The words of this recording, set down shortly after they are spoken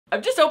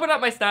I've just opened up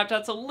my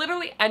Snapchat, so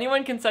literally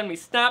anyone can send me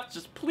snaps.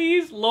 Just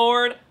please,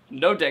 Lord,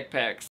 no dick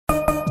pics.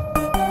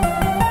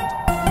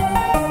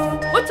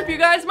 What's up, you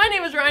guys? My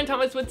name is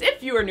RyanThomasWoods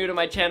if you are new to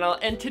my channel,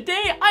 and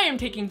today I am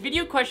taking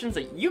video questions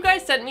that you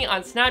guys sent me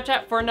on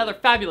Snapchat for another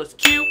fabulous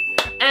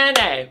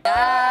Q&A.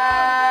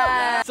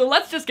 So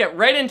let's just get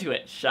right into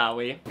it, shall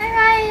we? Hi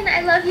Ryan,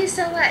 I love you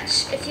so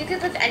much. If you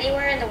could live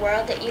anywhere in the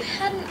world that you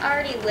hadn't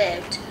already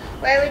lived,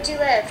 where would you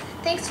live?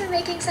 Thanks for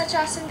making such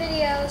awesome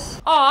videos.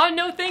 Aw,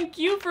 no thank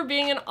you for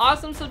being an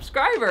awesome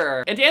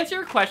subscriber. And to answer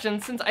your question,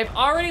 since I've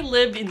already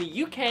lived in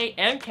the UK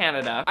and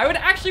Canada, I would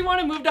actually want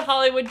to move to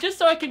Hollywood just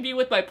so I can be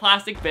with my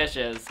plastic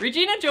bitches.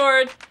 Regina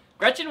George,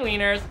 Gretchen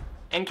Wieners,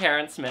 and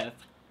Karen Smith.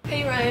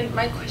 Hey Ryan,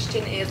 my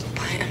question is,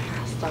 why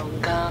am I so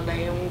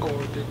goddamn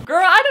gorgeous?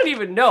 Girl, I don't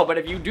even know, but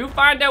if you do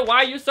find out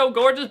why you're so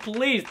gorgeous,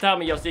 please tell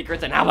me your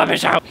secrets and I'll let me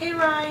show. Hey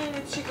Ryan,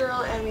 it's your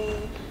girl Emmy.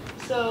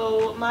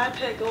 So, my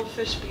pickled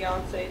fish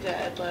fiance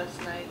died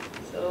last night,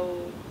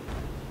 so,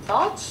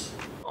 thoughts?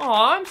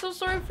 Aw, I'm so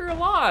sorry for your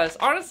loss.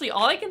 Honestly,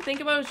 all I can think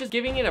about is just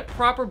giving it a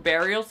proper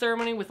burial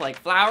ceremony with like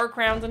flower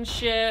crowns and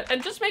shit,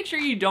 and just make sure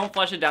you don't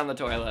flush it down the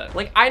toilet.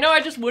 Like, I know I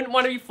just wouldn't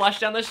want to be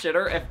flushed down the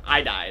shitter if I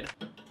died.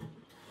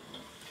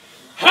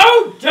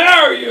 How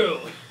dare you!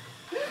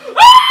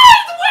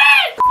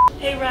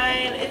 Hey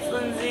Ryan, it's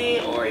Lindsay,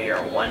 or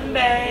your one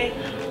bae.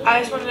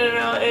 I just wanted to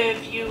know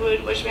if you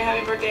would wish me a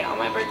happy birthday on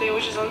my birthday,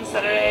 which is on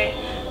Saturday.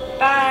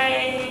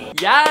 Bye!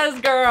 Yes,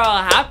 girl!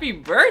 Happy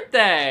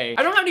birthday!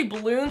 I don't have any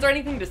balloons or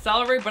anything to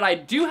celebrate, but I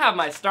do have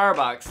my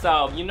Starbucks,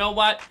 so you know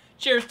what?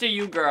 Cheers to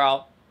you,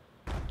 girl.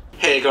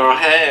 Hey girl,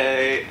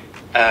 hey!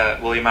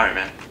 Will you marry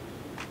me?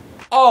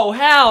 Oh,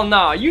 hell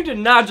no! You did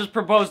not just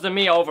propose to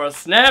me over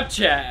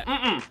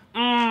Snapchat!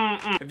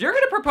 If you're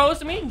gonna propose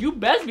to me, you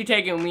best be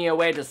taking me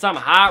away to some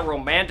hot,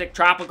 romantic,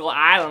 tropical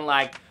island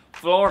like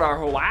Florida or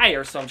Hawaii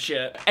or some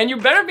shit. And you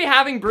better be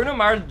having Bruno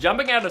Mars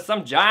jumping out of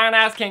some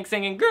giant-ass kink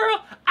singing,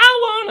 "Girl,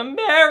 I wanna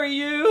marry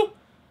you."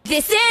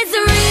 This is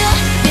real,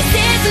 this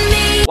is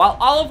me. While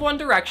all of One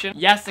Direction,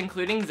 yes,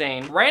 including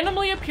Zayn,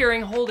 randomly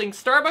appearing holding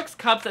Starbucks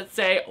cups that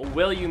say,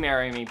 "Will you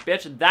marry me?"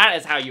 Bitch, that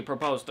is how you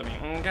propose to me,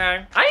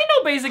 okay? I ain't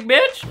no basic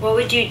bitch. What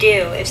would you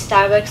do if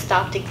Starbucks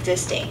stopped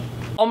existing?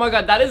 Oh my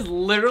god, that is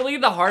literally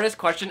the hardest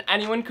question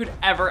anyone could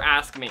ever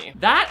ask me.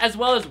 That, as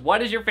well as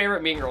what is your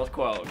favorite Mean Girls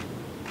quote?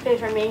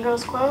 Favorite Mean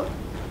Girls quote?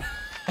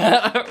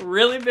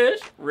 Really,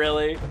 bitch?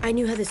 Really? I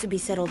knew how this would be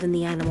settled in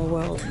the animal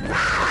world.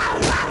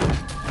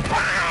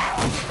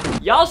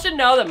 Y'all should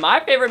know that my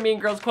favorite Mean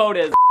Girls quote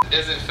is,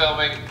 "Is it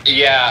filming?"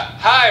 "Yeah."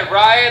 "Hi,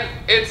 Ryan.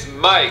 It's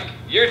Mike,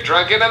 your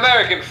drunken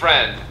American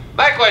friend.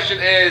 My question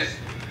is,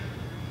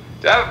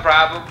 do I have a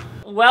problem?"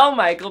 well,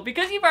 Michael,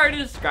 because you've already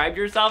described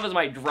yourself as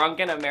my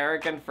drunken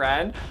American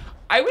friend,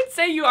 I would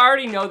say you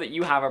already know that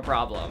you have a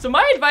problem. So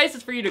my advice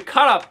is for you to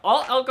cut off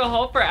all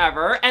alcohol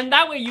forever, and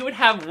that way you would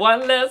have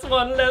one less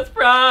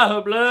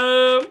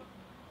problem.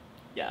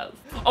 Yes.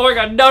 Oh my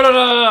god,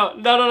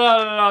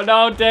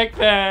 no, dick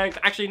pics.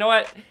 Actually, you know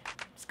what?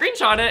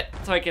 Screenshot it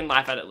so I can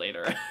laugh at it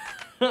later.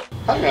 Hi,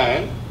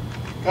 Ryan.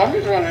 I'm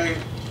just wondering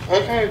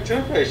what kind of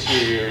toothpaste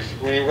you use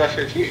when you brush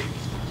your teeth.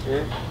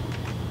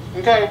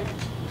 Okay,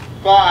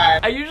 bye.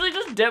 I usually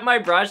just dip my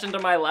brush into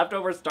my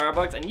leftover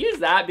Starbucks and use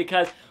that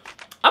because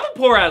I'm a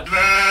poor ass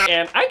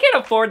and I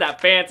can't afford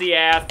that fancy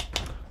ass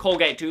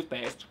Colgate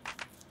toothpaste.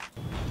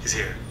 He's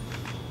here.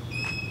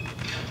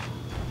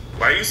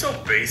 Why are you so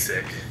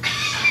basic?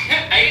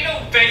 Ain't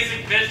no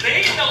basic bitch. There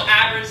ain't no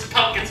average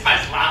pumpkin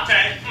spice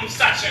latte. I'm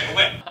such a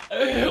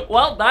whip.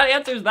 Well, that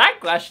answers that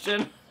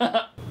question.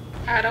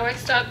 How do I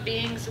stop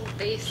being so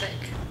basic?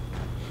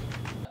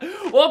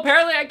 Well,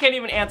 apparently I can't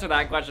even answer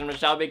that question,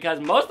 Michelle,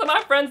 because most of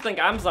my friends think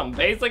I'm some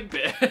basic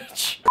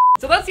bitch.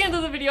 So that's the end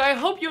of the video. I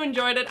hope you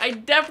enjoyed it. I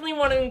definitely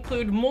want to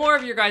include more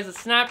of your guys'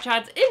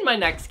 Snapchats in my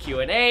next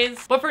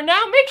Q&As. But for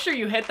now, make sure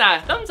you hit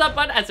that thumbs up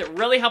button as it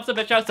really helps a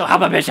bitch out, so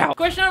help a bitch out.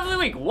 Question of the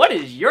week, what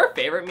is your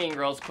favorite Mean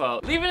Girls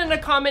quote? Leave it in a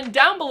comment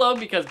down below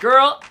because,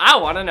 girl, I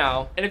want to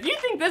know. And if you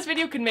think this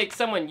video could make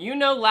someone you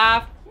know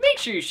laugh, make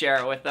sure you share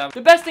it with them.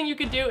 The best thing you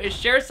could do is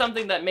share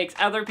something that makes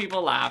other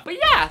people laugh. But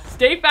yeah,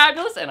 stay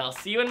fabulous and I'll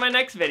see you in my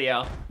next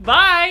video.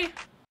 Bye!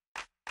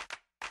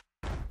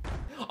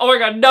 Oh my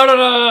god,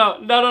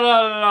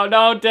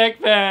 no,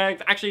 dick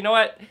pics. Actually, you know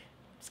what?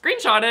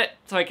 Screenshot it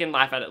so I can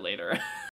laugh at it later.